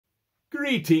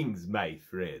Greetings, my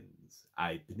friends.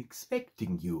 I've been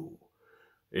expecting you.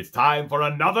 It's time for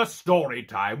another story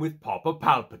time with Papa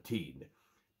Palpatine.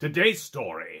 Today's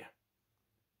story,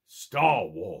 Star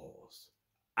Wars.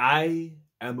 I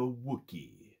am a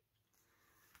Wookiee.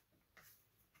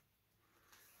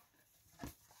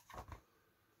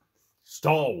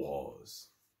 Star Wars.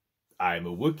 I am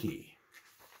a Wookiee.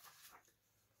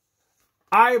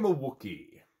 I am a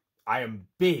Wookiee. I am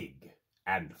big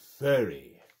and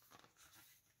furry.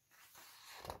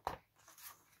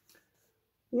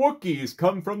 Wookiees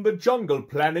come from the jungle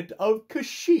planet of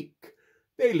Kashyyyk.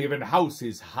 They live in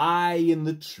houses high in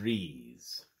the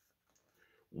trees.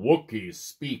 Wookiees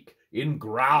speak in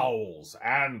growls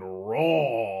and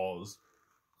roars.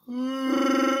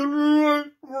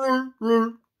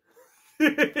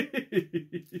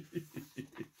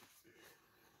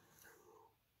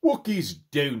 Wookiees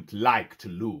don't like to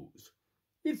lose.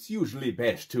 It's usually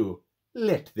best to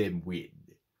let them win.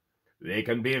 They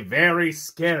can be very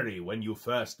scary when you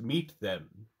first meet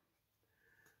them.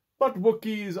 But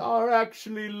Wookiees are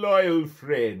actually loyal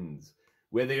friends,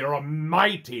 whether you're a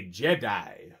mighty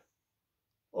Jedi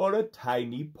or a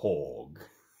tiny porg.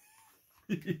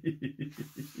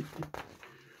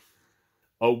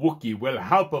 A Wookiee will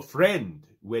help a friend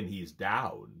when he's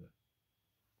down,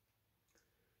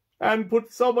 and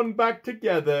put someone back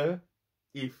together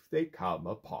if they come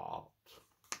apart.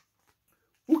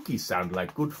 Wookiees sound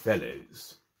like good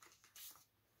fellows.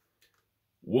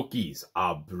 Wookiees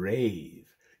are brave.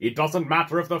 It doesn't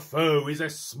matter if the foe is a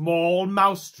small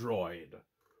mouse droid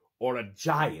or a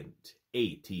giant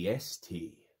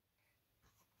AT-ST.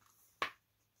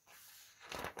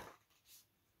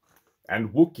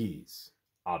 And Wookiees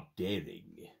are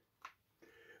daring.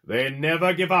 They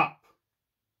never give up,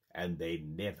 and they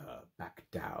never back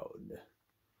down.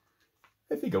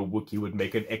 I think a Wookiee would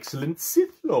make an excellent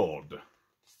Sith Lord.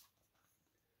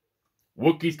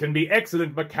 Wookiees can be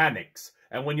excellent mechanics,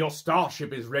 and when your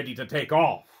starship is ready to take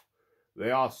off,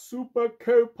 they are super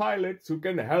co-pilots who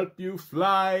can help you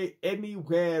fly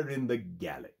anywhere in the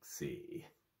galaxy.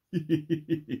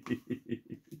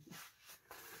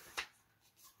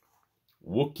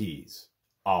 Wookiees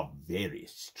are very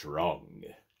strong.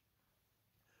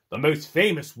 The most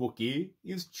famous Wookiee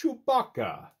is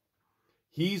Chewbacca.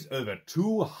 He's over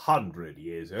 200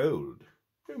 years old.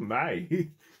 Oh my,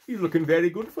 he's looking very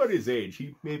good for his age.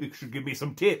 He maybe should give me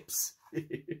some tips.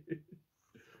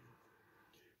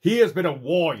 He has been a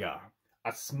warrior,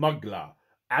 a smuggler,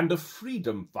 and a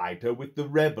freedom fighter with the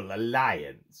Rebel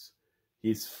Alliance.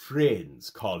 His friends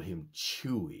call him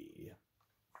Chewie.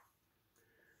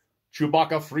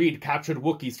 Chewbacca freed captured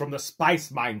Wookiees from the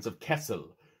spice mines of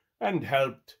Kessel and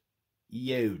helped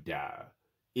Yoda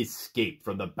escape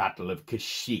from the Battle of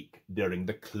Kashyyyk during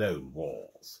the Clone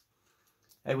Wars.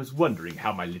 I was wondering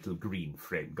how my little green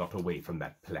friend got away from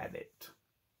that planet.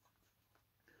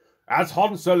 As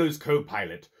Han Solo's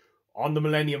co-pilot on the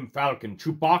Millennium Falcon,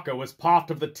 Chewbacca was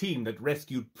part of the team that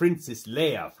rescued Princess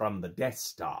Leia from the Death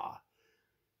Star.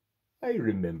 I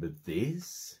remembered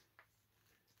this.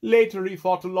 Later he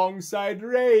fought alongside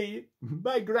Rey,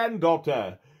 my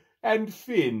granddaughter, and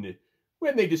Finn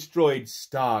when they destroyed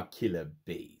Starkiller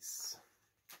Base.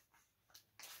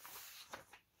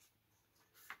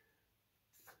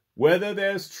 Whether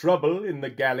there's trouble in the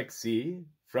galaxy,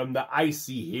 from the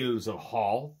icy hills of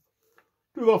Hoth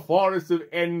to the forests of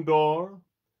Endor,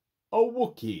 a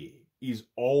Wookiee is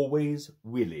always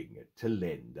willing to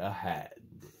lend a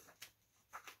hand.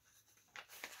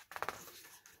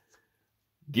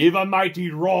 Give a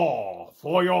mighty roar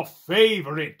for your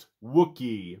favorite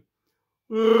Wookiee.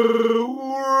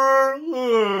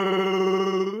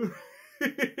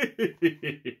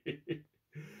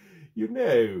 You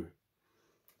know,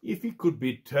 if he could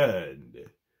be turned,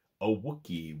 a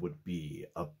Wookiee would be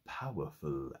a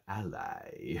powerful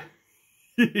ally.